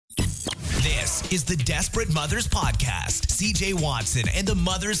This is the Desperate Mothers Podcast. CJ Watson and the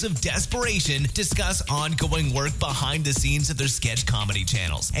Mothers of Desperation discuss ongoing work behind the scenes of their sketch comedy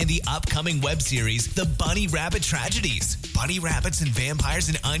channels and the upcoming web series, The Bunny Rabbit Tragedies. Bunny rabbits and vampires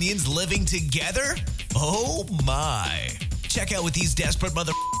and onions living together? Oh my. Check out what these desperate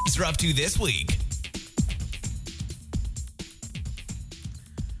mother are up to this week.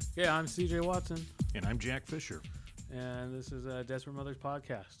 Yeah, I'm CJ Watson. And I'm Jack Fisher. And this is a Desperate Mothers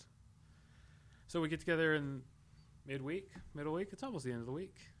Podcast. So we get together in middle week. It's almost the end of the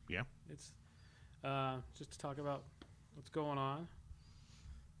week. Yeah. It's just to talk about what's going on.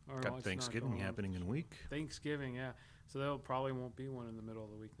 Or Got Thanksgiving happening in a week. Thanksgiving, yeah. So there probably won't be one in the middle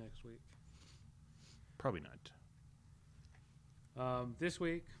of the week next week. Probably not. This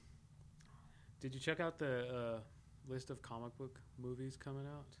week, did you check out the list of comic book movies coming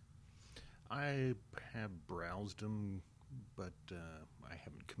out? I have browsed them, but I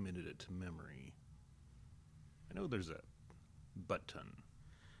haven't committed it to memory. I know there's a butt ton.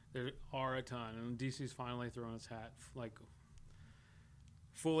 There are a ton, and DC's finally thrown its hat, like,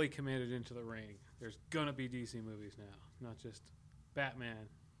 fully committed into the ring. There's gonna be DC movies now, not just Batman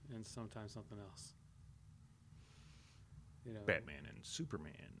and sometimes something else. You know, Batman and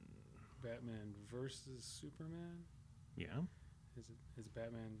Superman. Batman versus Superman? Yeah. Is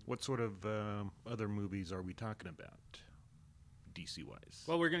Batman... What sort of other movies are we talking about, DC-wise?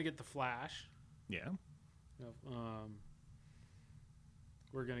 Well, we're going to get The Flash. Yeah.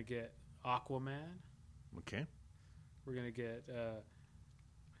 We're going to get Aquaman. Okay. We're going to get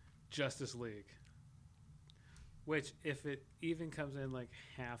Justice League. Which, if it even comes in like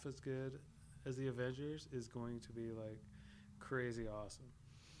half as good as the Avengers, is going to be like crazy awesome.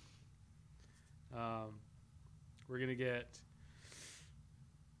 We're going to get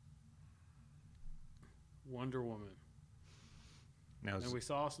Wonder Woman. Now, and we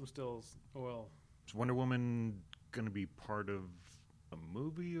saw some stills. Well, is Wonder Woman going to be part of a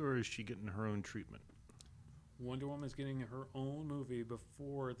movie, or is she getting her own treatment? Wonder Woman's getting her own movie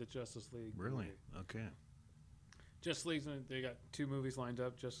before the Justice League. Really? Movie. Okay. Justice League, they got 2 movies lined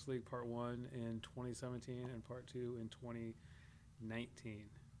up. Justice League Part 1 in 2017 and Part 2 in 2019.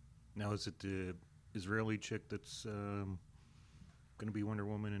 Now, is it the Israeli chick that's going to be Wonder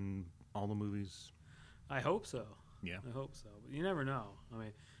Woman in all the movies? I hope so. Yeah. I hope so. But you never know. I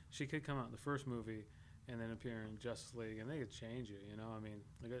mean, she could come out in the first movie and then appear in Justice League, and they could change it, you know? I mean,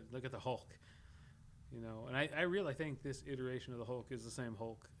 look at the Hulk, you know? And I really think this iteration of the Hulk is the same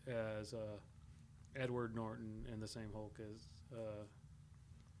Hulk as Edward Norton and the same Hulk as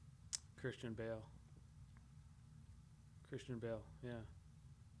Christian Bale. Christian Bale, yeah.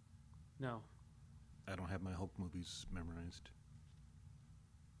 No. I don't have my Hulk movies memorized.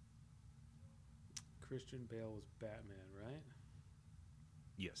 Christian Bale was Batman, right?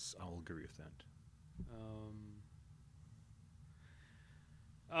 Yes, I'll agree with that.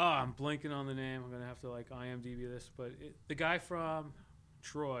 I'm blanking on the name. I'm going to have to IMDb this, but the guy from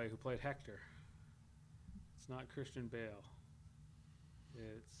Troy who played Hector. It's not Christian Bale.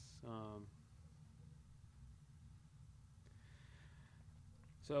 It's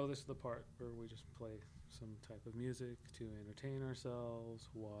so this is the part where we just play some type of music to entertain ourselves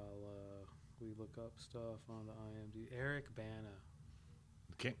while we look up stuff on the IMDb. Eric Bana.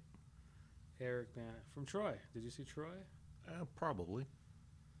 Okay. Eric Bana from Troy. Did you see Troy? Probably.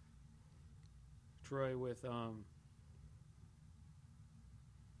 Troy with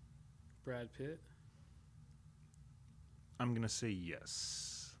Brad Pitt. I'm going to say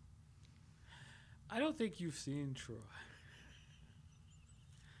yes. I don't think you've seen Troy.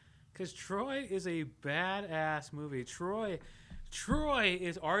 Because Troy is a badass movie. Troy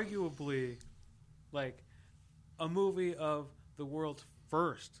is arguably like a movie of the world's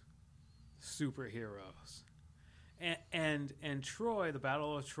first superheroes. And Troy, the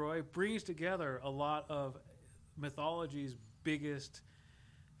Battle of Troy, brings together a lot of mythology's biggest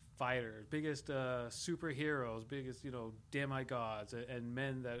fighters, biggest superheroes, biggest, demigods and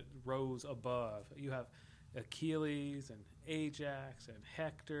men that rose above. You have Achilles and Ajax and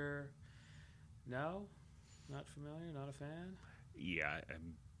Hector. No? Not familiar? Not a fan? Yeah, I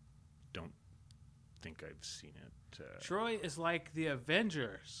don't think I've seen it. Troy is like the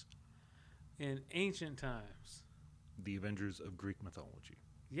Avengers in ancient times. The Avengers of Greek mythology.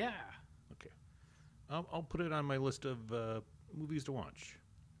 Yeah. Okay. I'll put it on my list of movies to watch.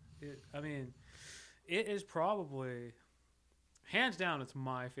 It is probably, hands down, it's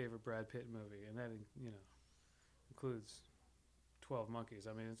my favorite Brad Pitt movie, and that includes 12 Monkeys.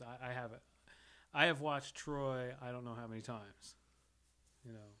 I mean, I have watched Troy I don't know how many times,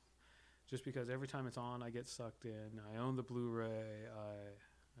 just because every time it's on, I get sucked in. I own the Blu-ray.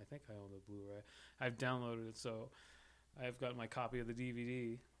 I think I own the Blu-ray. I've downloaded it, so I've got my copy of the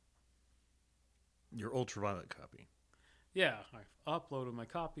DVD. Your ultraviolet copy. Yeah, I've uploaded my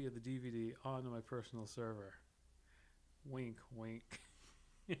copy of the DVD onto my personal server. Wink, wink.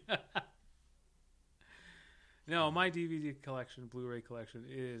 No, my DVD collection, Blu-ray collection,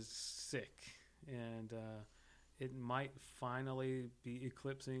 is sick, and it might finally be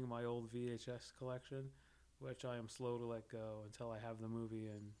eclipsing my old VHS collection, which I am slow to let go until I have the movie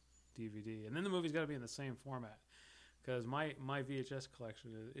and DVD. And then the movie's got to be in the same format, because my VHS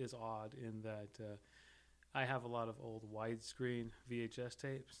collection is odd in that I have a lot of old widescreen VHS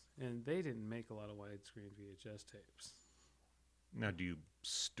tapes, and they didn't make a lot of widescreen VHS tapes. Now, do you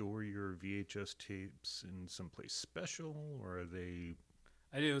store your VHS tapes in someplace special, or are they...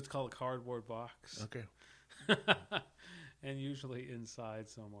 I do. It's called a cardboard box. Okay. And usually inside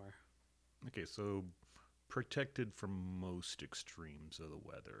somewhere. Okay, so protected from most extremes of the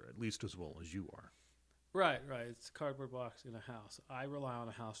weather, at least as well as you are. Right. It's a cardboard box in a house. I rely on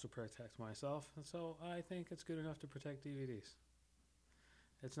a house to protect myself, and so I think it's good enough to protect DVDs.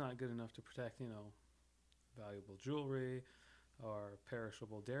 It's not good enough to protect, valuable jewelry or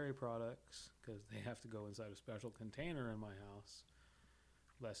perishable dairy products, because they have to go inside a special container in my house,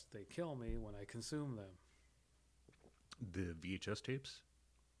 lest they kill me when I consume them. The VHS tapes?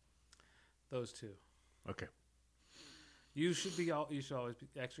 Those two. Okay. You should always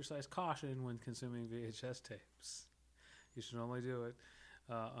exercise caution when consuming VHS tapes. You should only do it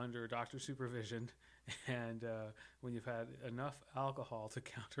under doctor supervision, and when you've had enough alcohol to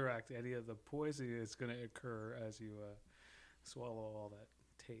counteract any of the poisoning that's going to occur as you swallow all that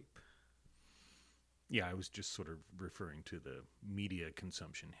tape. Yeah, I was just sort of referring to the media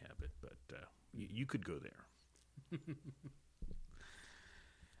consumption habit, but you could go there.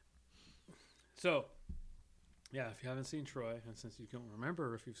 So, yeah, if you haven't seen Troy, and since you don't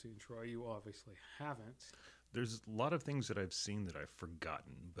remember if you've seen Troy, you obviously haven't. There's a lot of things that I've seen that I've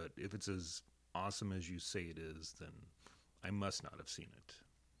forgotten, but if it's as awesome as you say it is, then I must not have seen it.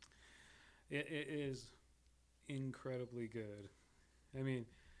 It is incredibly good. I mean,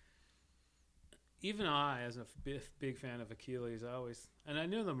 even I, as a big fan of Achilles, and I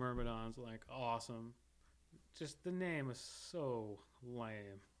knew the Myrmidons, like, awesome. Just the name is so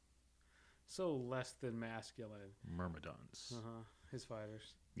lame. So less than masculine. Myrmidons. His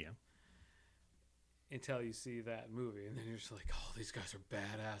fighters. Yeah. Until you see that movie, and then you're just like, oh, these guys are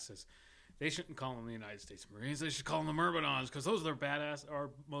badasses. They shouldn't call them the United States Marines. They should call them the Myrmidons, because those are their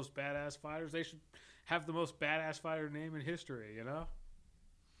most badass fighters. They should have the most badass fighter name in history,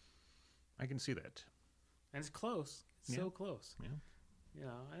 I can see that. And it's close. It's so close.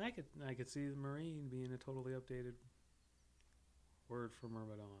 Yeah. And I could see the Marine being a totally updated word for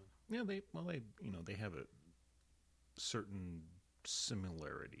Myrmidon. Yeah, they have a certain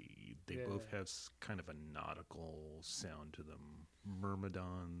similarity. They both have kind of a nautical sound to them.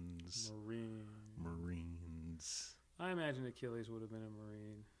 Myrmidons. Marines. I imagine Achilles would have been a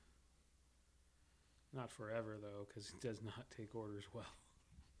Marine. Not forever, though, because he does not take orders well.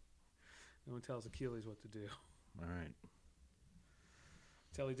 No one tells Achilles what to do. All right.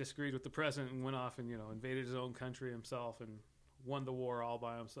 Until he disagreed with the president and went off and, invaded his own country himself and won the war all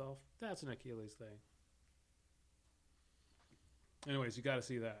by himself. That's an Achilles thing. Anyways, you got to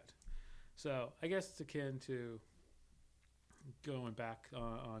see that. So I guess it's akin to going back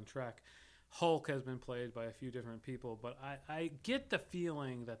on track. Hulk has been played by a few different people, but I get the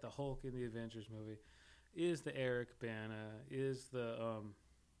feeling that the Hulk in the Avengers movie is the Eric Bana, is the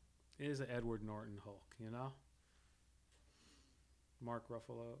Edward Norton Hulk, Mark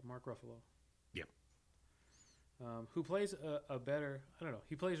Ruffalo. Yep. Who plays a better, I don't know,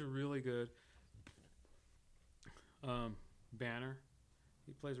 he plays a really good Banner.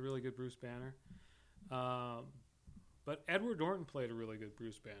 He plays a really good Bruce Banner. But Edward Norton played a really good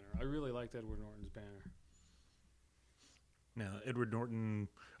Bruce Banner. I really liked Edward Norton's Banner. Now, Edward Norton,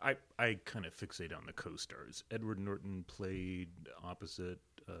 I kind of fixate on the co-stars. Edward Norton played opposite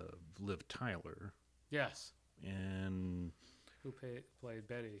Liv Tyler. Yes. And... Who played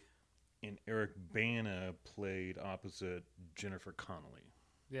Betty? And Eric Bana played opposite Jennifer Connelly.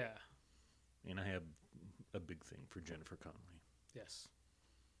 Yeah. And I have a big thing for Jennifer Connelly. Yes.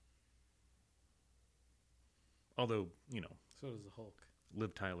 Although, So does the Hulk.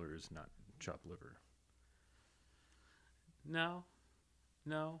 Liv Tyler is not chopped liver. No.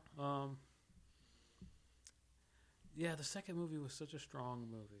 Yeah, the second movie was such a strong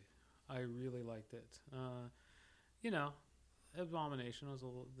movie. I really liked it. Abomination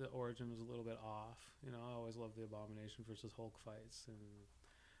the origin was a little bit off. I always loved the Abomination versus Hulk fights,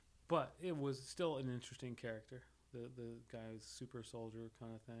 but it was still an interesting character. the guy's super soldier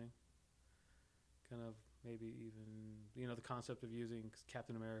kind of thing. Kind of maybe even the concept of using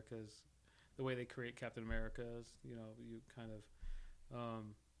Captain America's, the way they create Captain America's. You kind of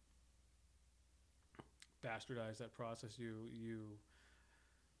bastardize that process. You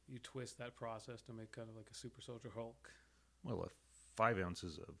twist that process to make kind of like a super soldier Hulk. Well, if 5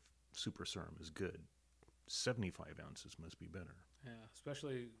 ounces of super serum is good, 75 ounces must be better. Yeah,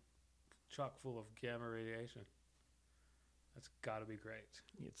 especially chock full of gamma radiation. That's got to be great.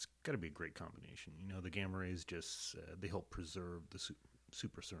 It's got to be a great combination. The gamma rays just they help preserve the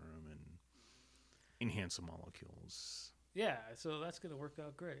super serum and enhance the molecules. Yeah, so that's going to work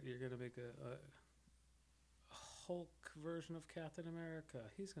out great. You're going to make a Hulk version of Captain America.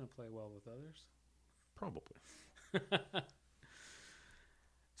 He's going to play well with others. Probably.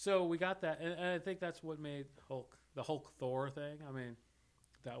 So we got that, and I think that's what made the Hulk Thor thing. I mean,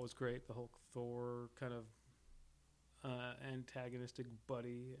 that was great. The Hulk Thor kind of antagonistic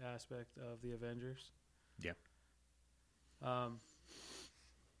buddy aspect of the Avengers. Yeah.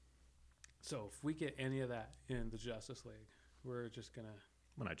 So if we get any of that in the Justice League, we're just gonna.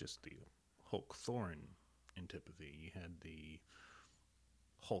 Well, not just the Hulk Thor antipathy. You had the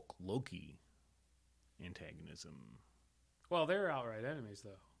Hulk Loki antagonism. Well, they're outright enemies,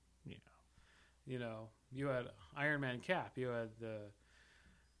 though. Yeah. You had Iron Man Cap. You had the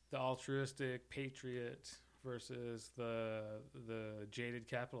altruistic patriot versus the jaded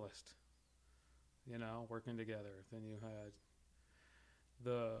capitalist. Working together. Then you had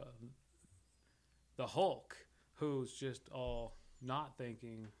the Hulk, who's just all not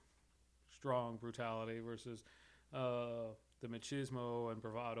thinking strong brutality versus the machismo and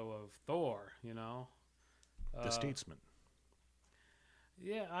bravado of Thor. The statesman.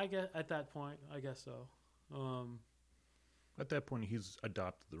 Yeah, I guess at that point, I guess so. At that point, he's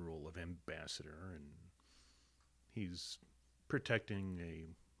adopted the role of ambassador, and he's protecting a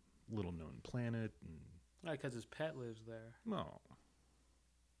little-known planet. And because his pet lives there. well,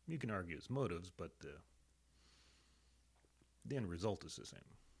 you can argue his motives, but the end result is the same.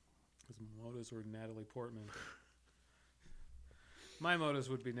 His motives were Natalie Portman. My motives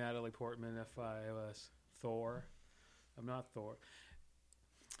would be Natalie Portman if I was Thor. I'm not Thor.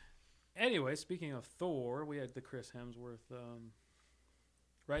 Anyway, speaking of Thor, we had the Chris Hemsworth.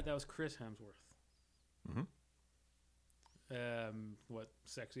 Right, that was Chris Hemsworth. Mm-hmm. What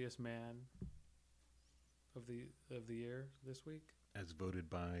sexiest man of the year this week? As voted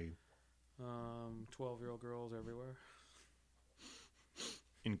by 12-year-old girls everywhere.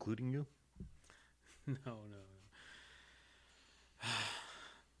 Including you? No.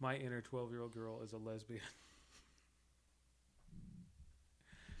 My inner 12-year-old girl is a lesbian.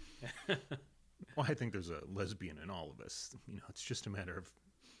 Well, I think there's a lesbian in all of us. It's just a matter of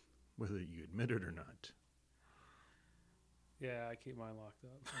whether you admit it or not. Yeah, I keep mine locked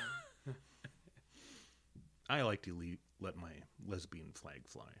up. I like to let my lesbian flag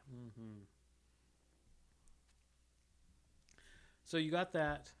fly. Mm-hmm. So you got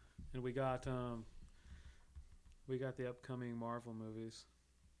that, and we got the upcoming Marvel movies.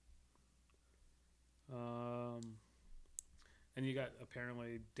 And you got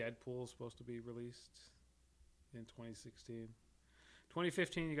apparently Deadpool supposed to be released in 2016.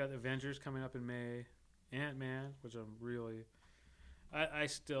 2015, you got the Avengers coming up in May. Ant-Man, which I'm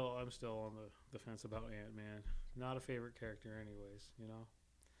still on the fence about Ant-Man. Not a favorite character anyways,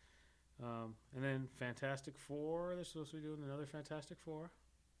 And then Fantastic Four, they're supposed to be doing another Fantastic Four.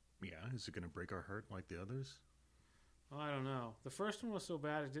 Yeah, is it going to break our heart like the others? Oh, I don't know. The first one was so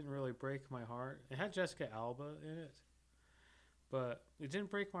bad it didn't really break my heart. It had Jessica Alba in it. But it didn't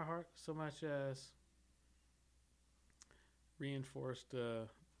break my heart so much as reinforced the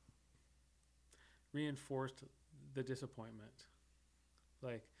disappointment.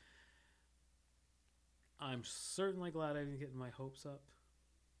 Like, I'm certainly glad I didn't get my hopes up,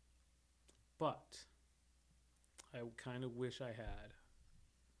 but I kind of wish I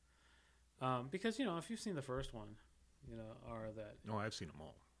had. Because, if you've seen the first one, or that... No, I've seen them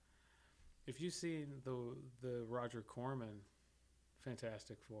all. If you've seen the Roger Corman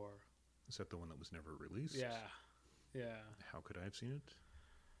Fantastic Four. Is that the one that was never released? Yeah. How could I have seen it?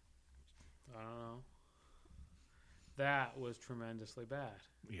 I don't know. That was tremendously bad.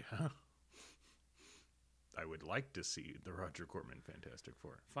 Yeah. I would like to see the Roger Corman Fantastic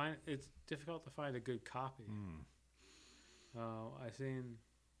Four. It's difficult to find a good copy. I've seen,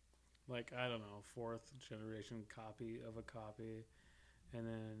 I don't know, 4th generation copy of a copy. And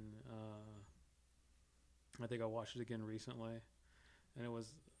then I think I watched it again recently. And it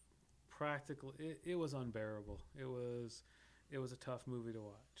was practically, it was unbearable. It was a tough movie to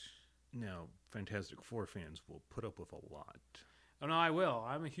watch. Now, Fantastic Four fans will put up with a lot. Oh, no, I will.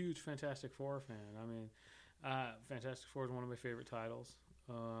 I'm a huge Fantastic Four fan. I mean, Fantastic Four is one of my favorite titles.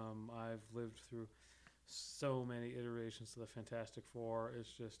 I've lived through so many iterations of the Fantastic Four.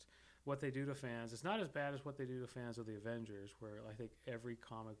 It's just what they do to fans. It's not as bad as what they do to fans of the Avengers, where I think every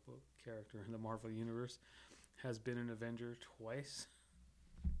comic book character in the Marvel Universe has been an Avenger twice.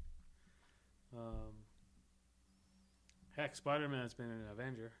 Heck, Spider-Man's been an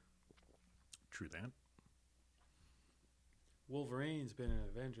Avenger. True that. Wolverine's been an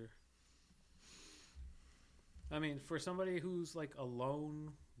Avenger. I mean, for somebody who's like a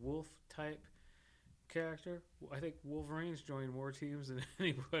lone wolf type character, I think Wolverine's joined more teams than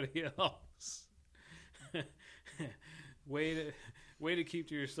anybody else. Way to keep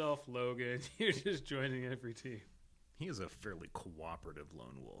to yourself, Logan. You're just joining every team. He is a fairly cooperative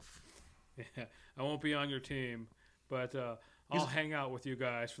lone wolf. Yeah, I won't be on your team, but I'll hang out with you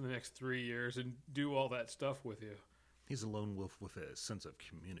guys for the next 3 years and do all that stuff with you. He's a lone wolf with a sense of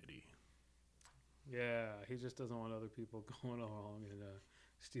community. Yeah, he just doesn't want other people going along and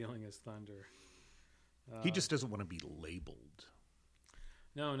stealing his thunder. He just doesn't want to be labeled.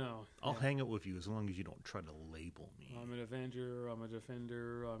 No. I'll hang out with you as long as you don't try to label me. I'm an Avenger. I'm a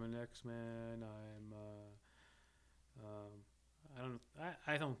Defender. I'm an X-Man.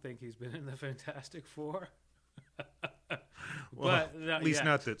 I don't think he's been in the Fantastic Four. Well, but at least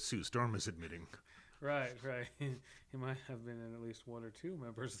not that Sue Storm is admitting. Right. He might have been in at least one or two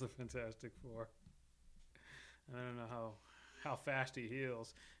members of the Fantastic Four. I don't know how fast he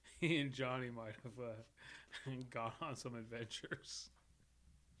heals. He and Johnny might have gone on some adventures.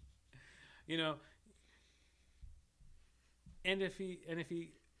 You know, and if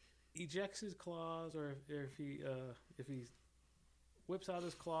he ejects his claws, or if he whips out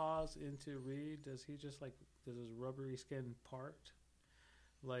his claws into Reed, does his rubbery skin part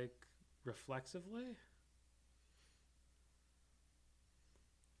like reflexively,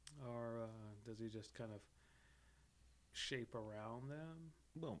 or does he just kind of shape around them?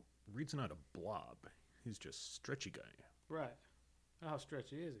 Well, Reed's not a blob. He's just a stretchy guy. Right. How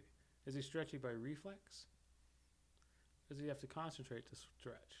stretchy is he? Is he stretchy by reflex? Does he have to concentrate to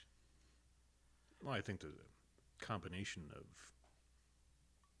stretch? Well, I think there's a combination of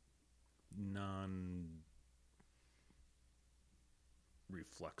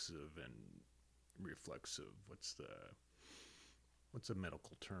non-reflexive and reflexive. What's a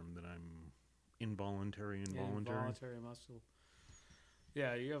medical term that I'm involuntary? Involuntary muscle.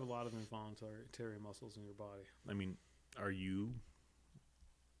 Yeah, you have a lot of involuntary muscles in your body. I mean, are you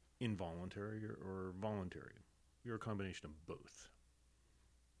involuntary or voluntary? You're a combination of both.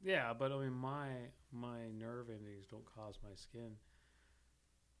 Yeah, but I mean, my nerve endings don't cause my skin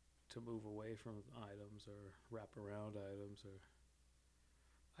to move away from items or wrap around items, or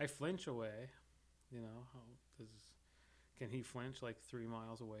I flinch away. You know, can he flinch like 3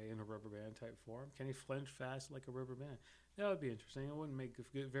 miles away in a rubber band type form? Can he flinch fast like a rubber band? That would be interesting. It wouldn't make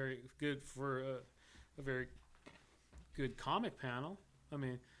very good for a very good comic panel. I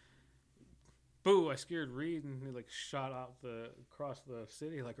mean, boo! I scared Reed, and he like shot out across the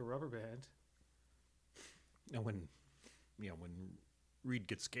city like a rubber band. Now, when Reed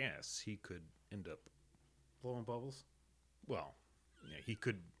gets gas, he could end up blowing bubbles. Well, yeah, he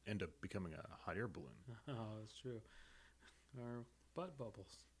could end up becoming a hot air balloon. Oh, that's true. Or butt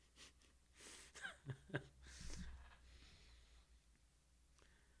bubbles.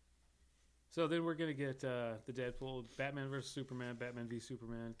 So then we're going to get the Deadpool, Batman vs. Superman, Batman v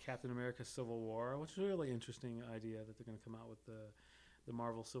Superman, Captain America Civil War, which is a really interesting idea that they're going to come out with the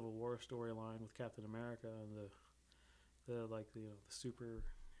Marvel Civil War storyline with Captain America and the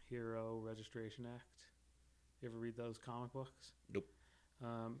Superhero Registration Act. You ever read those comic books? Nope.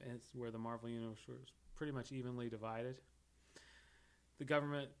 And it's where the Marvel universe was pretty much evenly divided. The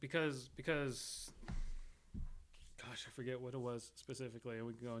government, because gosh, I forget what it was specifically, and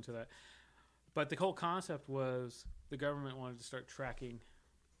we can go into that. But the whole concept was the government wanted to start tracking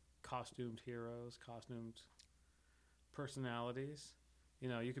costumed heroes, costumed personalities. You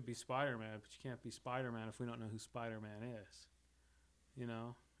know, you could be Spider-Man, but you can't be Spider-Man if we don't know who Spider-Man is. You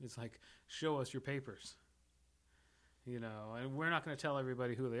know, it's like, show us your papers. You know, and we're not going to tell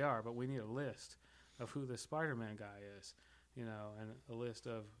everybody who they are, but we need a list of who this Spider-Man guy is. You know, and a list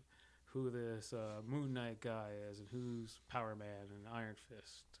of who this Moon Knight guy is, and who's Power Man and Iron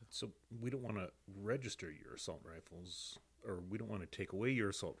Fist. So we don't want to register your assault rifles, or we don't want to take away your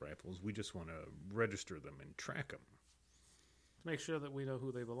assault rifles. We just want to register them and track them. To make sure that we know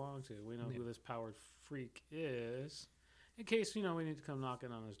who they belong to. We know who this powered freak is, in case, you know, we need to come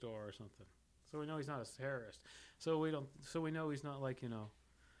knocking on his door or something. So we know he's not a terrorist. So we know he's not like, you know,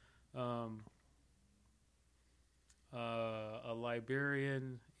 A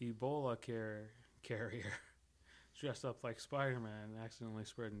Liberian Ebola carrier dressed up like Spider-Man accidentally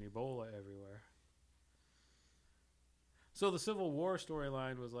spreading Ebola everywhere. So the Civil War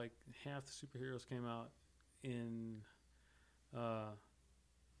storyline was like half the superheroes came out in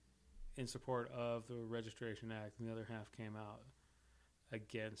support of the Registration Act, and the other half came out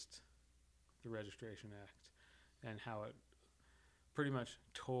against the Registration Act, and how it pretty much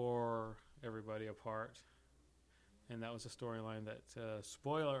tore everybody apart. And that was a storyline that,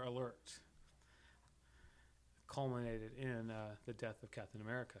 spoiler alert, culminated in the death of Captain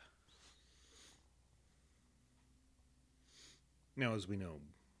America. Now, as we know,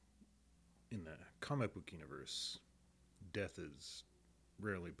 in the comic book universe, death is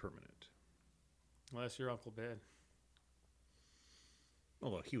rarely permanent. Unless you're Uncle Ben.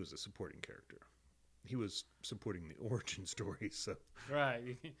 Although he was a supporting character. He was supporting the origin story, so...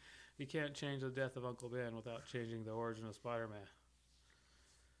 Right. You can't change the death of Uncle Ben without changing the origin of Spider-Man.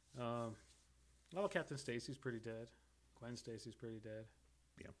 Well, Captain Stacy's pretty dead. Gwen Stacy's pretty dead.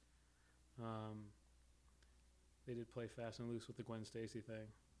 Yeah. They did play fast and loose with the Gwen Stacy thing.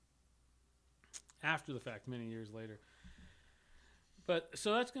 After the fact, many years later. But,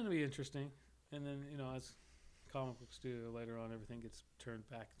 so that's going to be interesting. And then, as comic books do, later on everything gets turned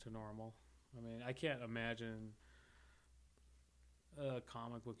back to normal. I mean, I can't imagine a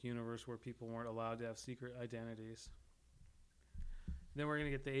comic book universe where people weren't allowed to have secret identities. Then we're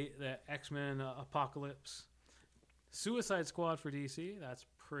going to get the X-Men Apocalypse. Suicide Squad for DC. That's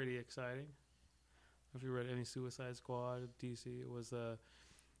pretty exciting. If you read any Suicide Squad DC, it was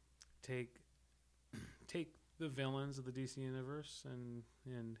take the villains of the DC universe and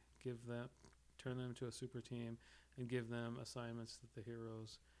turn them into a super team and give them assignments that the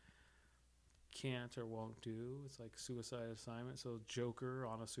heroes can't or won't do. It's like suicide assignment. So Joker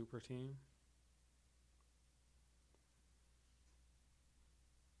on a super team.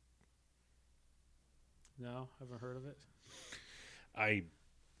 No, haven't heard of it. I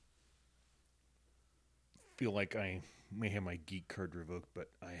feel like I may have my geek card revoked, but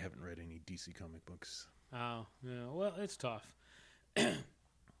I haven't read any DC comic books. Oh, yeah. Well, it's tough.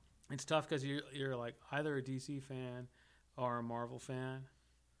 It's tough because you're like either a DC fan or a Marvel fan.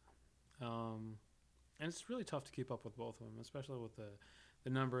 And it's really tough to keep up with both of them, especially with the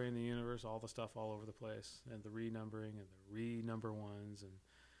numbering in the universe, all the stuff all over the place, and the renumbering and the renumber ones,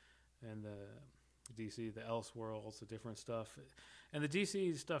 and the DC, the Elseworlds, the different stuff. And the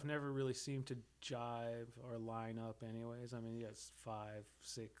DC stuff never really seemed to jive or line up anyways. I mean, you got 5,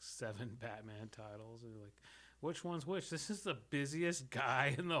 6, 7 Batman titles. And you're like, which one's which? This is the busiest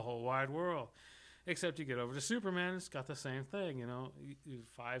guy in the whole wide world. Except you get over to Superman, it's got the same thing, you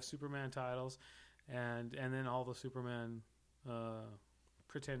 5 Superman titles, and then all the Superman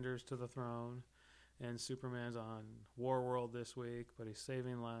pretenders to the throne. And Superman's on Warworld this week, but he's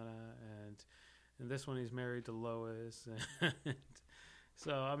saving Lana, and this one he's married to Lois.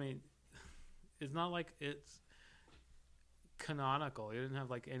 So, I mean, it's not like it's canonical. You didn't have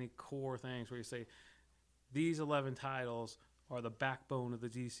like any core things where you say, these 11 titles are the backbone of the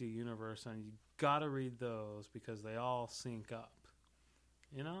DC universe, and you gotta read those because they all sync up.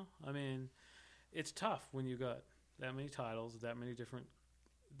 I mean, it's tough when you got that many titles, that many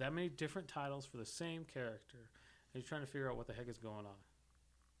different titles for the same character, and you're trying to figure out what the heck is going on.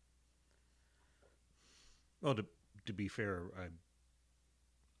 Well, to be fair, I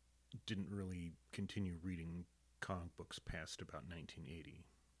didn't really continue reading comic books past about 1980.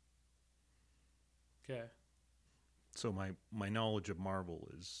 Okay. So my knowledge of Marvel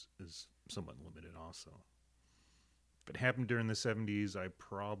is somewhat limited also. If it happened during the 70s, I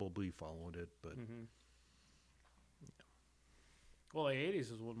probably followed it, but... Mm-hmm. Yeah. Well, the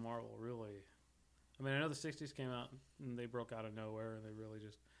 80s is when Marvel really... I mean, I know the 60s came out and they broke out of nowhere, and they really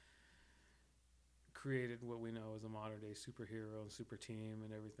just created what we know as a modern-day superhero and super team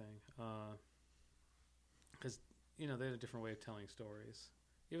and everything. Because, they had a different way of telling stories.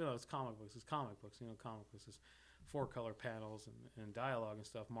 Even though it's comic books. Comic books is 4-color panels and dialogue and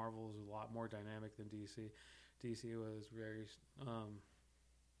stuff. Marvel was a lot more dynamic than DC. DC was very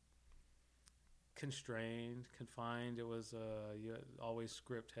confined. It was always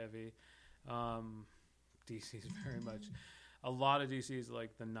script heavy. DC is very much... A lot of DC is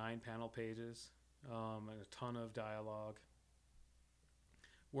like the 9-panel pages and a ton of dialogue.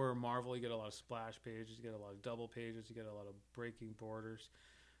 Where Marvel, you get a lot of splash pages, you get a lot of double pages, you get a lot of breaking borders.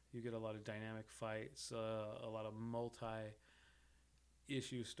 You get a lot of dynamic fights, a lot of multi-issue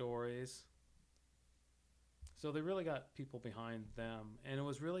stories. So they really got people behind them. And it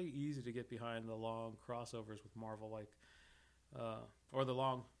was really easy to get behind the long crossovers with Marvel, like or the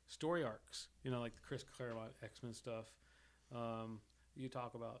long story arcs, like the Chris Claremont X-Men stuff. You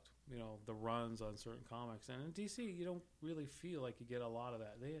talk about, the runs on certain comics. And in DC, you don't really feel like you get a lot of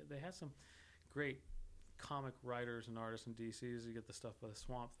that. They had some great comic writers and artists in DCs. You get the stuff by the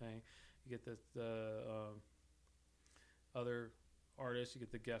Swamp Thing. You get the other artists. You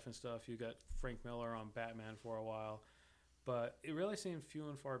get the Geffen stuff. You got Frank Miller on Batman for a while. But it really seemed few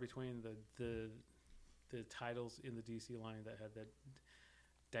and far between the titles in the DC line that had that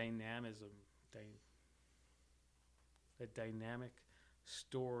dynamism, that dynamic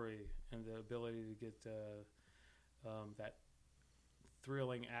story and the ability to get that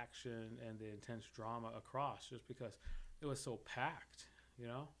thrilling action and the intense drama across, just because it was so packed,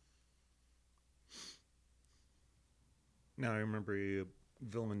 Now I remember a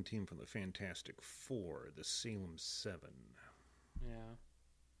villain team from the Fantastic Four, the Salem 7. Yeah.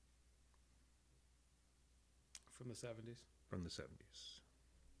 From the 70s. From the 70s.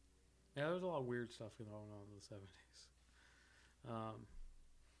 Yeah, there was a lot of weird stuff going on in the 70s.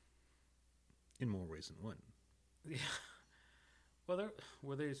 In more ways than one. Yeah. Well,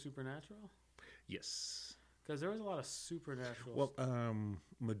 were they supernatural? Yes. Because there was a lot of supernatural. Well,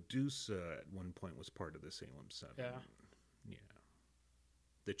 Medusa at one point was part of the Salem 7. Yeah. Yeah.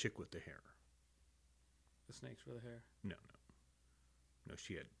 The chick with the hair. The snakes for the hair? No,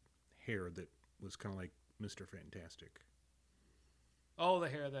 she had hair that was kind of like Mr. Fantastic. Oh, the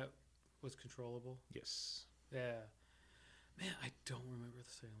hair that was controllable? Yes. Yeah. Man, I don't remember the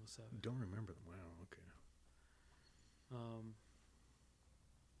Salem 7. Don't remember them. Wow, okay.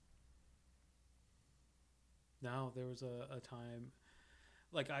 Now, there was a time,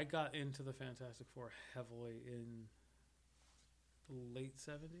 like I got into the Fantastic Four heavily in the late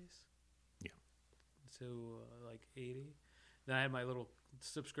 70s. Yeah. To like 80. Then I had my little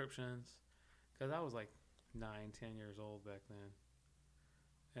subscriptions, because I was like 9, 10 years old back then.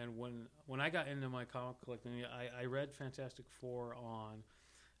 And when I got into my comic collecting, I read Fantastic Four on.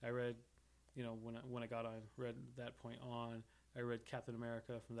 I read, when I got on, read that point on. I read Captain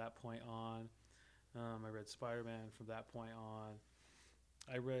America from that point on. I read Spider-Man from that point on.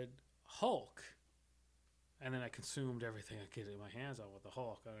 I read Hulk. And then I consumed everything I could get my hands on with the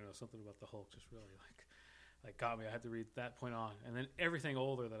Hulk. I don't know, something about the Hulk just really like got me. I had to read that point on. And then everything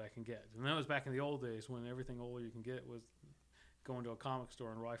older that I can get. And that was back in the old days when everything older you can get was going to a comic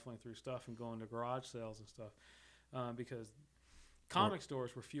store and rifling through stuff and going to garage sales and stuff. Because comic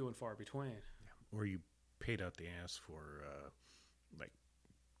stores were few and far between. Or you paid out the ass for like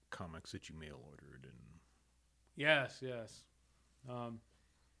comics that you mail ordered. And Yes.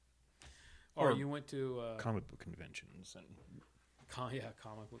 Or you went to comic book conventions and comic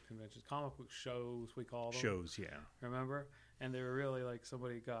book conventions, comic book shows we call them. Shows, yeah. Remember? And they were really like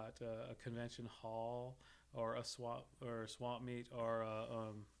somebody got a convention hall or a swap meet or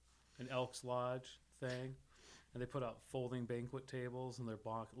an Elks Lodge thing, and they put out folding banquet tables and their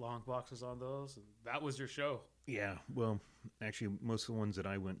long boxes on those, and that was your show. Yeah, well, actually, most of the ones that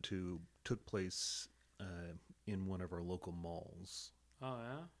I went to took place in one of our local malls. Oh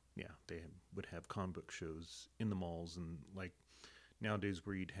yeah. Yeah, they would have comic book shows in the malls, and like nowadays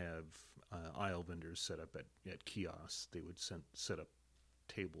where you'd have aisle vendors set up at kiosks, they would set up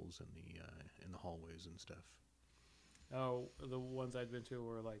tables in the hallways and stuff. Oh, the ones I'd been to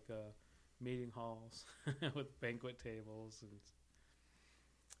were like meeting halls with banquet tables, and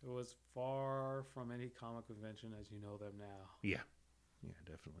it was far from any comic convention as you know them now. Yeah,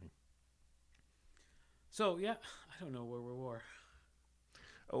 definitely. So yeah, I don't know where we were.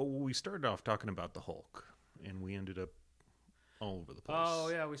 Oh, we started off talking about the Hulk, and we ended up all over the place. Oh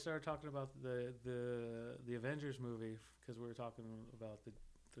yeah, we started talking about the Avengers movie because we were talking about the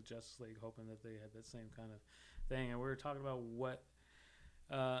Justice League, hoping that they had that same kind of thing, and we were talking about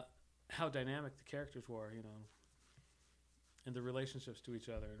how dynamic the characters were, and the relationships to each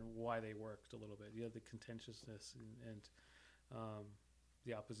other, and why they worked a little bit. You had the contentiousness and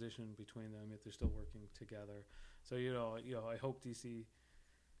the opposition between them, yet they're still working together. So I hope DC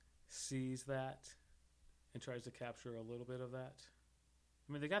sees that and tries to capture a little bit of that.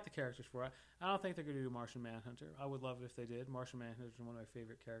 I mean, they got the characters for it. I don't think they're going to do Martian Manhunter. I would love it if they did. Martian Manhunter is one of my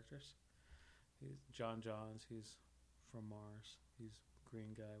favorite characters. He's John Johns. He's from Mars. He's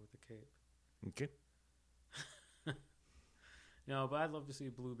green guy with the cape. Okay. But I'd love to see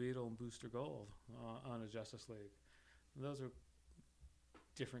Blue Beetle and Booster Gold on a Justice League. Those are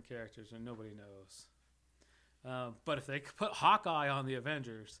different characters, and nobody knows. But if they could put Hawkeye on the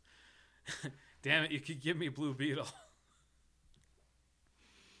Avengers, damn it, you could give me Blue Beetle.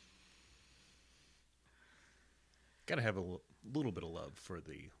 got to have a little bit of love for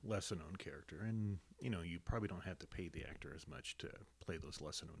the lesser-known character. And, you probably don't have to pay the actor as much to play those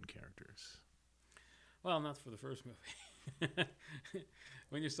lesser-known characters. Well, not for the first movie.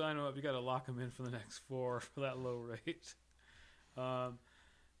 When you sign them up, you got to lock them in for the next 4 for that low rate.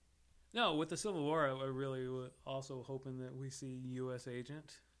 No, with the Civil War, I really was also hoping that we see U.S.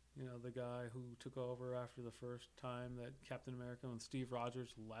 Agent, the guy who took over after the first time that Captain America, when Steve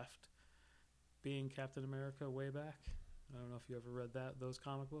Rogers left being Captain America way back. I don't know if you ever read those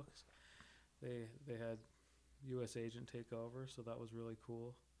comic books. They had U.S. Agent take over, so that was really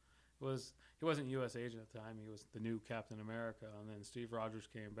cool. He wasn't U.S. Agent at the time. He was the new Captain America, and then Steve Rogers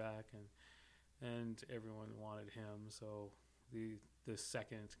came back, and everyone wanted him. So the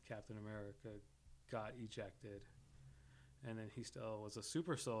second Captain America got ejected, and then he still was a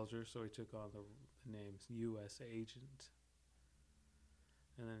super soldier, so he took on the name U.S. Agent.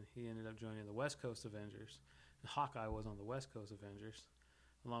 And then he ended up joining the West Coast Avengers. And Hawkeye was on the West Coast Avengers,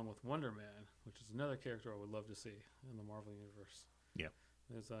 along with Wonder Man, which is another character I would love to see in the Marvel Universe. Yeah.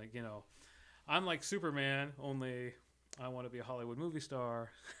 It's like, I'm like Superman, only I want to be a Hollywood movie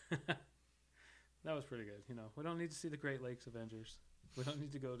star. That was pretty good. We don't need to see the Great Lakes Avengers. We don't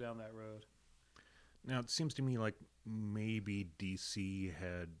need to go down that road. Now, it seems to me like maybe DC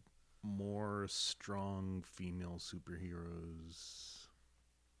had more strong female superheroes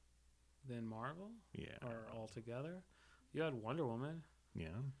Than Marvel? Yeah. Or altogether? You had Wonder Woman.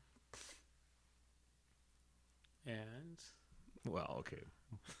 Yeah. And Well, okay.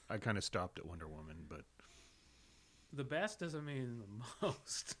 I kind of stopped at Wonder Woman, but the best doesn't mean the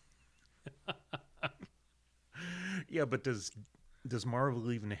most. yeah, but does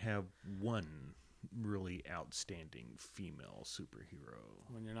Marvel even have one really outstanding female superhero?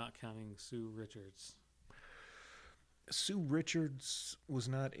 When you're not counting Sue Richards. Sue Richards was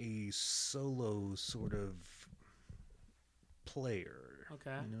not a solo sort of player.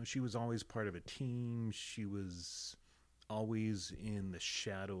 Okay. She was always part of a team. She was always in the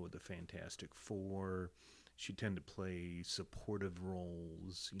shadow of the Fantastic Four. She tended to play supportive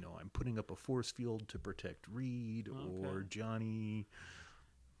roles. I'm putting up a force field to protect Reed or Johnny.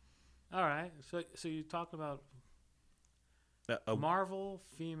 All right. So you talked about Marvel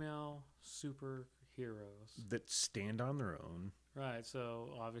female superheroes that stand on their own. Right.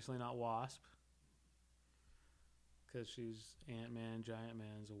 So obviously not Wasp, because she's Ant-Man, Giant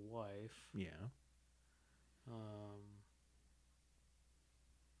Man's wife. Yeah.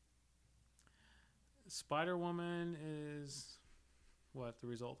 Spider-Woman is the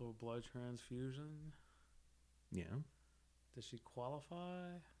result of a blood transfusion? Yeah. Does she qualify?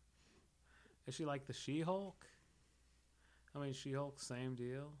 Is she like the She-Hulk? I mean, She-Hulk, same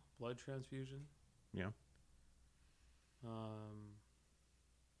deal. Blood transfusion. Yeah.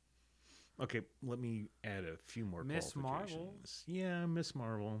 Okay, let me add a few more Miss qualifications. Marvel. Yeah, Miss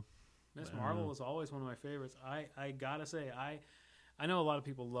Marvel. Miss Marvel is always one of my favorites. I gotta say, I know a lot of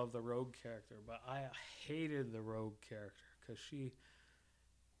people love the Rogue character, but I hated the Rogue character because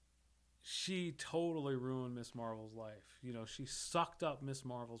she totally ruined Miss Marvel's life. She sucked up Miss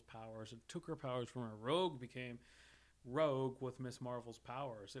Marvel's powers and took her powers from her. Rogue became Rogue with Miss Marvel's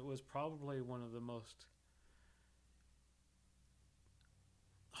powers. It was probably one of the most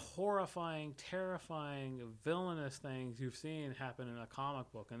horrifying, terrifying, villainous things you've seen happen in a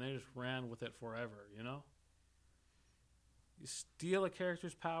comic book, and they just ran with it forever, You steal a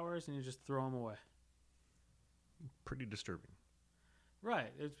character's powers and you just throw them away. Pretty disturbing.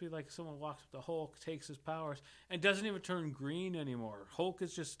 Right. It'd be like someone walks up to Hulk, takes his powers, and doesn't even turn green anymore. Hulk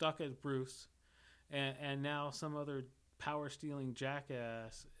is just stuck as Bruce, and now some other power-stealing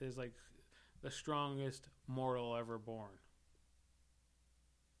jackass is like the strongest mortal ever born.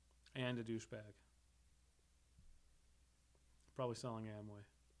 And a douchebag. Probably selling Amway.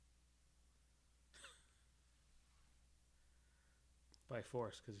 By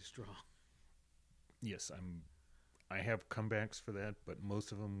force, because he's strong. Yes, I have comebacks for that, but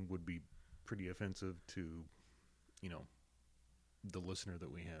most of them would be pretty offensive to, the listener that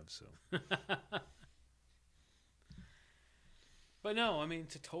we have. So, but no, I mean,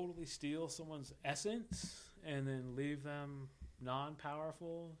 to totally steal someone's essence and then leave them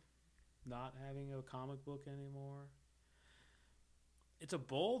non-powerful, not having a comic book anymore. It's a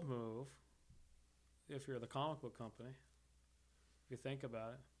bold move if you're the comic book company, if you think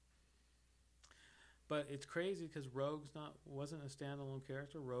about it. But it's crazy because Rogue wasn't a standalone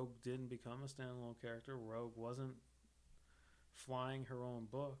character. Rogue didn't become a standalone character. Rogue wasn't flying her own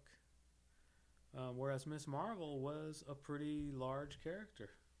book. Whereas Miss Marvel was a pretty large character,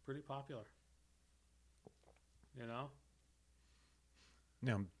 pretty popular. Now,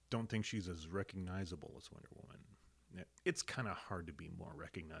 don't think she's as recognizable as Wonder Woman. It's kind of hard to be more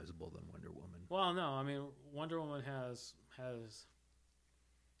recognizable than Wonder Woman. Well, no, I mean Wonder Woman has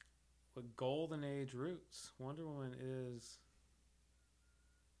what golden age roots. Wonder Woman is.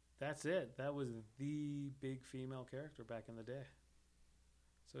 That's it. That was the big female character back in the day.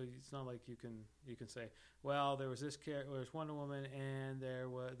 So it's not like you can say, well, there was this character, there's Wonder Woman, and there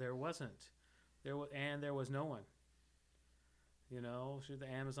wasn't, and there was no one. You know, she's the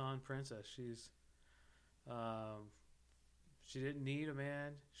Amazon princess. She's, she didn't need a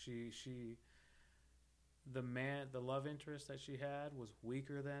man. The love interest that she had was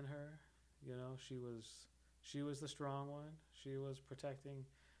weaker than her. You know, she was the strong one. She was protecting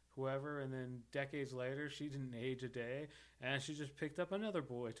whoever, and then decades later, she didn't age a day, and she just picked up another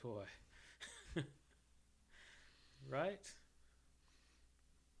boy toy. Right?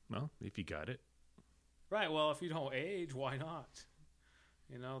 Well, if you got it. Right, well, if you don't age, why not?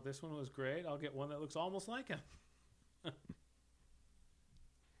 You know, this one was great. I'll get one that looks almost like him.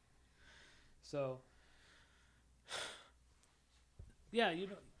 So, yeah, you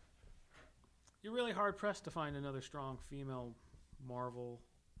know, you're really hard-pressed to find another strong female Marvel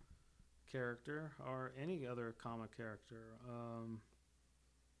character or any other comic character.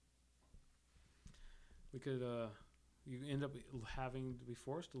 We could you end up having to be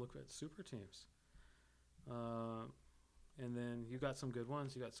forced to look at super teams, and then you got some good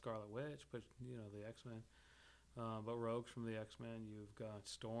ones. You got Scarlet Witch, but you know the X-Men, but Rogues from the X-Men. You've got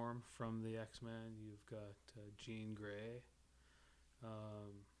Storm from the X-Men. You've got Jean Grey.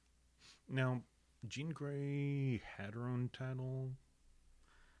 Now, Jean Grey had her own title.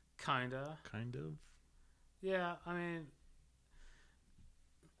 Kind of. Yeah, I mean,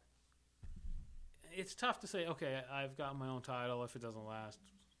 it's tough to say, okay, I've got my own title if it doesn't last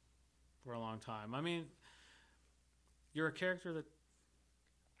for a long time. I mean, you're a character that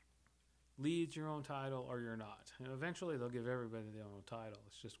leads your own title or you're not. And eventually they'll give everybody their own title.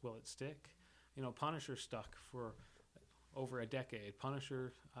 It's just, will it stick? You know, Punisher stuck for over a decade.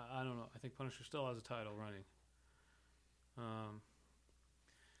 Punisher, I don't know. I think Punisher still has a title running.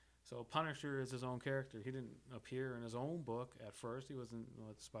 So Punisher is his own character. He didn't appear in his own book at first. He was in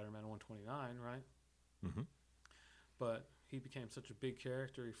Spider-Man 129, right? Mm-hmm. But he became such a big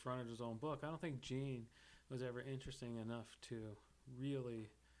character, he fronted his own book. I don't think Jean was ever interesting enough to really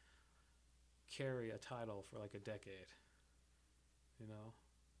carry a title for like a decade. You know?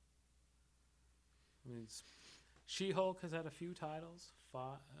 I mean, She-Hulk has had a few titles,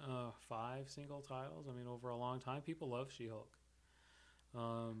 five single titles. I mean, over a long time, people love She-Hulk.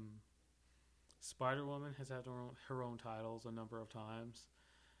 Spider-Woman has had her own titles a number of times.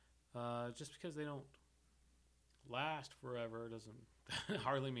 Just because they don't last forever doesn't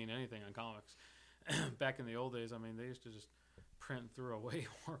hardly mean anything on comics. Back in the old days, I mean, they used to just print through way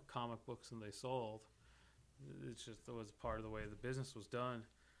more comic books than they sold. It's just, that was part of the way the business was done.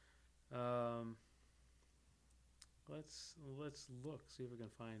 Let's look, see if we can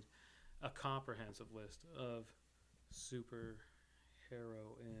find a comprehensive list of super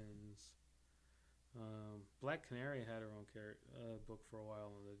heroines. Black Canary had her own book for a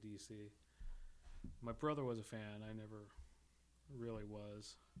while in the DC. My brother was a fan. I never really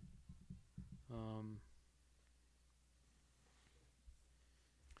was.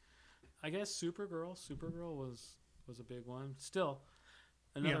 I guess Supergirl. Supergirl was a big one. Still,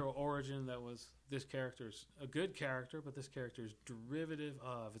 another origin that was, this character's a good character, but this character's derivative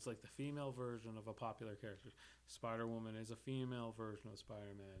of. It's like the female version of a popular character. Spider-Woman is a female version of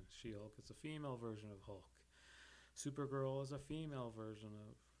Spider-Man. She-Hulk is a female version of Hulk. Supergirl is a female version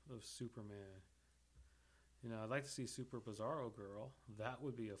of Superman. You know, I'd like to see Super Bizarro Girl. That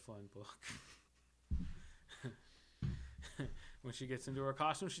would be a fun book. When she gets into her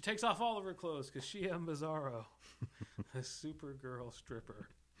costume, she takes off all of her clothes because she am Bizarro. A Supergirl stripper.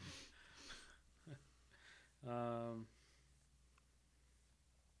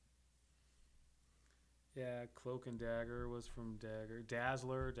 Yeah, Cloak and Dagger was from Dagger.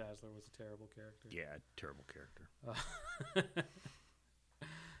 Dazzler was a terrible character. Yeah, terrible character.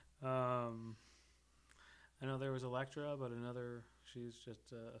 I know there was Elektra, but she's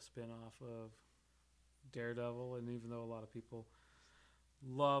just a spin-off of Daredevil, and even though a lot of people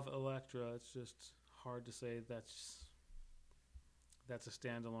love Elektra, it's just hard to say that's a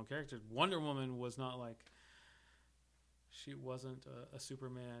standalone character. Wonder Woman was not like, she wasn't a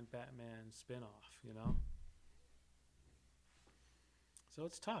Superman, Batman spin-off, you know? So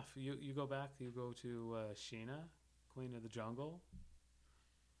it's tough. You go back, you go to Sheena, Queen of the Jungle.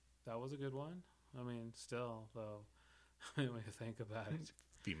 That was a good one. I mean, still, though, when you think about it.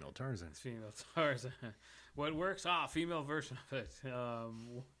 Female Tarzan. It's female Tarzan. What works? Female version of it.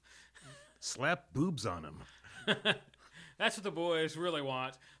 Slap boobs on him. That's what the boys really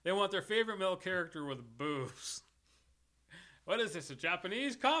want. They want their favorite male character with boobs. What is this, a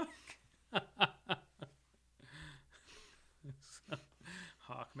Japanese comic?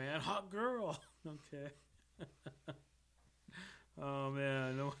 Hawk man, hot girl. Okay. Oh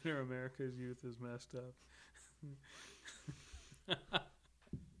man, no wonder America's youth is messed up.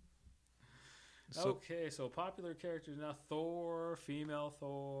 Okay, so popular characters now: Thor, female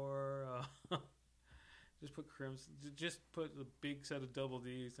Thor. Just put Just put a big set of double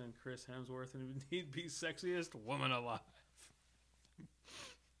D's on Chris Hemsworth, and he'd be sexiest woman alive.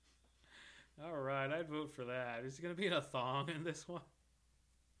 All right, I'd vote for that. Is he going to be in a thong in this one?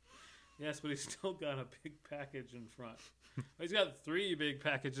 Yes, but he's still got a big package in front. He's got 3 big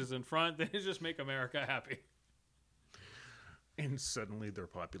packages in front. They just make America happy. And suddenly their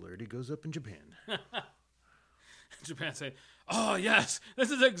popularity goes up in Japan. Japan saying, "Oh yes,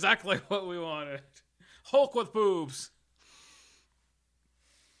 this is exactly what we wanted. Hulk with boobs."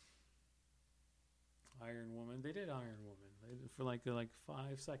 Iron Woman. They did Iron Woman. They did for like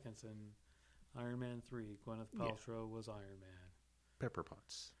 5 seconds in Iron Man 3. Gwyneth Paltrow was Iron Man. Pepper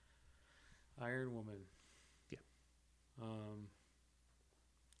Potts. Iron Woman. Yeah.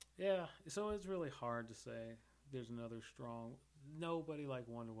 Yeah, so it's really hard to say. There's another strong... Nobody like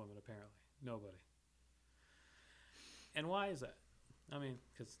Wonder Woman, apparently. Nobody. And why is that? I mean,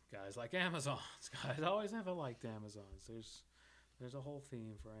 because guys like Amazons. Guys always have liked Amazons. There's a whole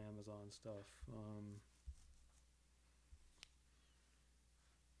theme for Amazon stuff.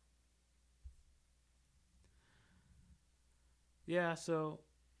 Yeah, so...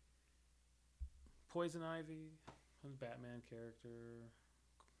 Poison Ivy, Batman character...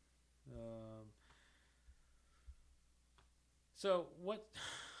 So what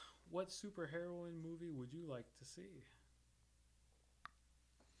superheroine movie would you like to see?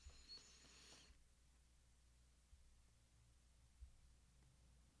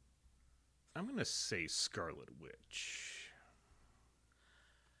 I'm going to say Scarlet Witch.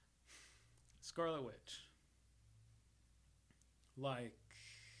 Scarlet Witch. Like,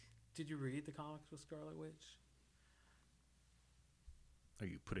 did you read the comics with Scarlet Witch? Are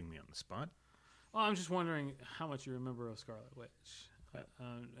you putting me on the spot? Well, I'm just wondering how much you remember of Scarlet Witch.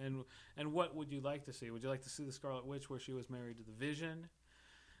 And what would you like to see? Would you like to see the Scarlet Witch where she was married to the Vision?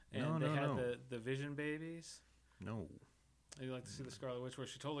 And they had the Vision babies? No. Would you like to see the Scarlet Witch where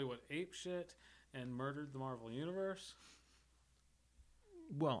she totally went ape shit and murdered the Marvel Universe?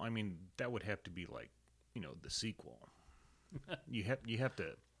 Well, I mean, that would have to be like, the sequel. You have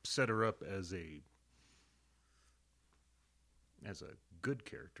to set her up as a good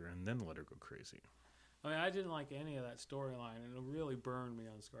character and then let her go crazy. I mean, I didn't like any of that storyline, and it really burned me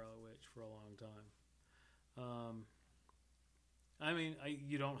on Scarlet Witch for a long time. I mean,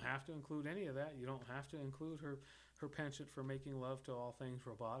 you don't have to include any of that. You don't have to include her penchant for making love to all things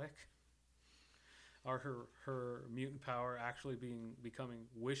robotic, or her mutant power actually becoming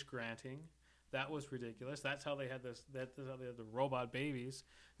wish granting. That was ridiculous. That's how they had this. That's how they had the robot babies,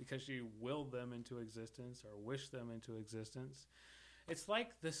 because she willed them into existence or wished them into existence. It's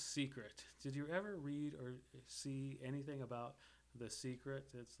like The Secret. Did you ever read or see anything about The Secret?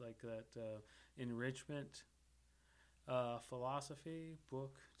 It's like that enrichment philosophy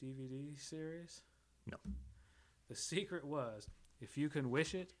book DVD series. No. The secret was, if you can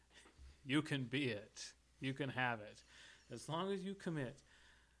wish it, you can be it. You can have it. As long as you commit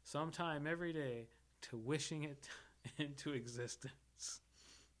some time every day to wishing it into existence.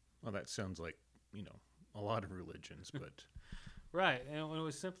 Well, that sounds like, a lot of religions, but... Right, and it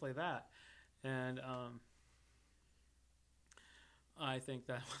was simply that. And I think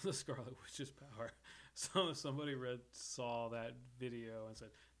that was the Scarlet Witch's power. So somebody saw that video and said,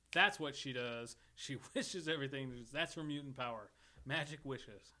 that's what she does. She wishes everything. That's her mutant power. Magic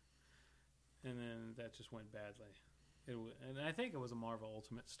wishes. And then that just went badly. And I think it was a Marvel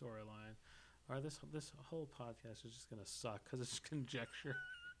Ultimate storyline. Or this whole podcast is just going to suck because it's conjecture.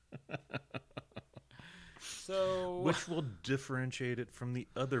 So, which will differentiate it from the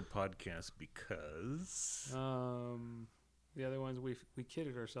other podcast because the other ones we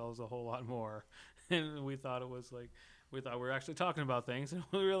kidded ourselves a whole lot more, and we thought we were actually talking about things, and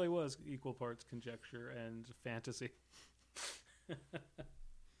it really was equal parts conjecture and fantasy.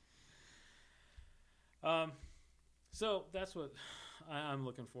 So that's what I'm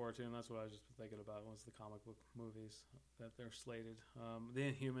looking forward to, and that's what I was just thinking about was the comic book movies that they're slated. The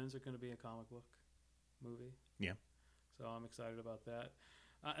Inhumans are going to be a comic book movie. Yeah. So I'm excited about that.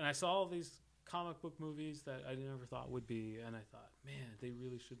 And I saw all these comic book movies that I never thought would be, and I thought, man, they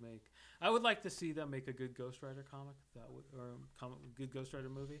really should make. I would like to see them make a good Ghost Rider comic good Ghost Rider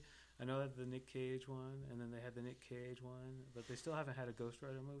movie. I know that the Nick Cage one, and then they had the Nick Cage one, but they still haven't had a Ghost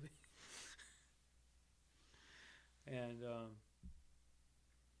Rider movie. And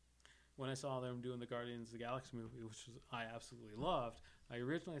when I saw them doing the Guardians of the Galaxy movie, which I absolutely loved, I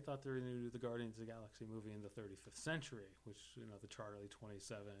originally thought they were going to do the Guardians of the Galaxy movie in the 35th century, which, the Charlie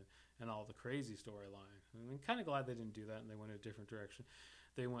 27 and all the crazy storyline. And I'm kind of glad they didn't do that and they went in a different direction.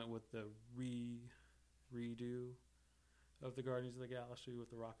 They went with the redo of the Guardians of the Galaxy with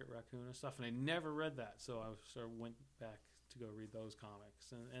the Rocket Raccoon and stuff, and I never read that, so I sort of went back to go read those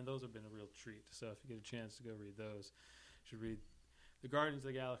comics, and those have been a real treat. So if you get a chance to go read those, you should read the Guardians of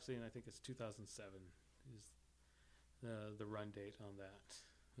the Galaxy, and I think it's 2007 is the run date on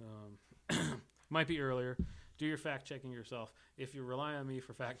that. Might be earlier. Do your fact checking yourself. If you rely on me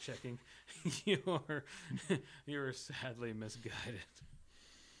for fact checking, you're sadly misguided.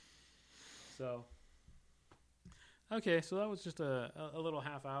 So, okay, so that was just a little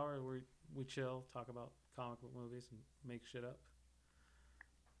half hour where we chill, talk about comic book movies, and make shit up.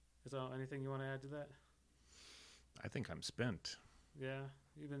 So, anything you want to add to that? I think I'm spent. Yeah,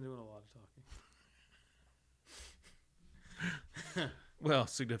 you've been doing a lot of talking. Well,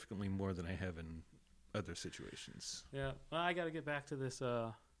 significantly more than I have in other situations. Yeah, well, I got to get back to this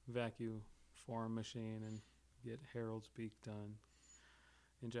vacuum form machine and get Harold's Beak done.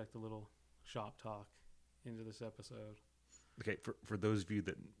 Inject a little shop talk into this episode. Okay, for those of you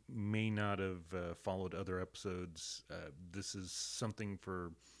that may not have followed other episodes, this is something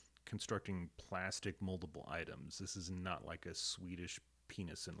for constructing plastic moldable items. This is not like a Swedish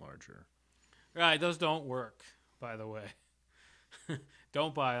penis enlarger. Right, those don't work, by the way.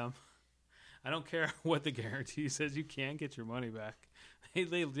 Don't buy them. I don't care what the guarantee says. You can't get your money back.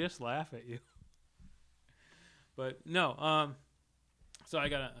 They just laugh at you. But no, so I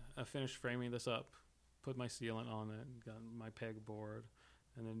got to finish framing this up, put my sealant on it, got my peg board,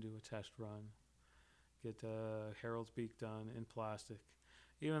 and then do a test run. Get Harold's Beak done in plastic.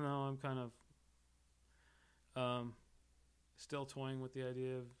 Even though I'm kind of still toying with the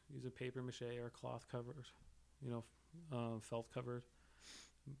idea of using paper mache or cloth covered, felt covered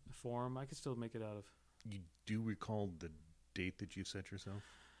form, I could still make it out of. You do recall the date that you set yourself?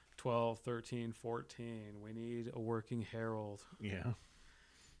 12, 13, 14. We need a working Harold. Yeah.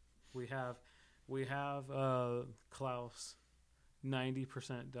 We have Klaus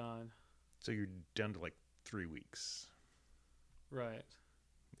 90% done. So you're down to like 3 weeks. Right.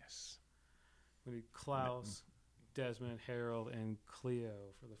 Yes. We need Klaus, Desmond, Harold, and Cleo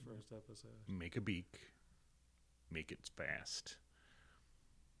for the first episode. Make a beak. Make it fast.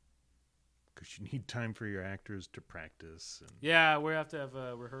 Because you need time for your actors to practice. And yeah, we have to have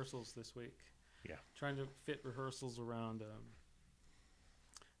rehearsals this week. Yeah. Trying to fit rehearsals around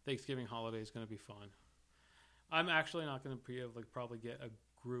Thanksgiving holiday is going to be fun. I'm actually not going to be able to probably get a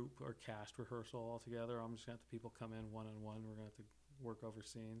group or cast rehearsal all together. I'm just going to have the people come in one-on-one. We're going to have to work over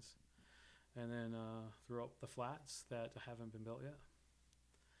scenes. And then throw up the flats that haven't been built yet.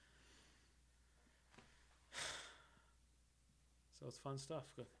 So it's fun stuff.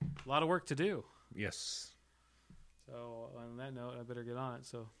 A lot of work to do. Yes. So on that note, I better get on it.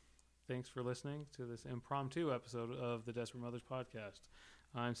 So thanks for listening to this impromptu episode of the Desperate Mothers Podcast.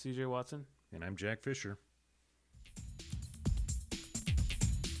 I'm CJ Watson. And I'm Jack Fisher.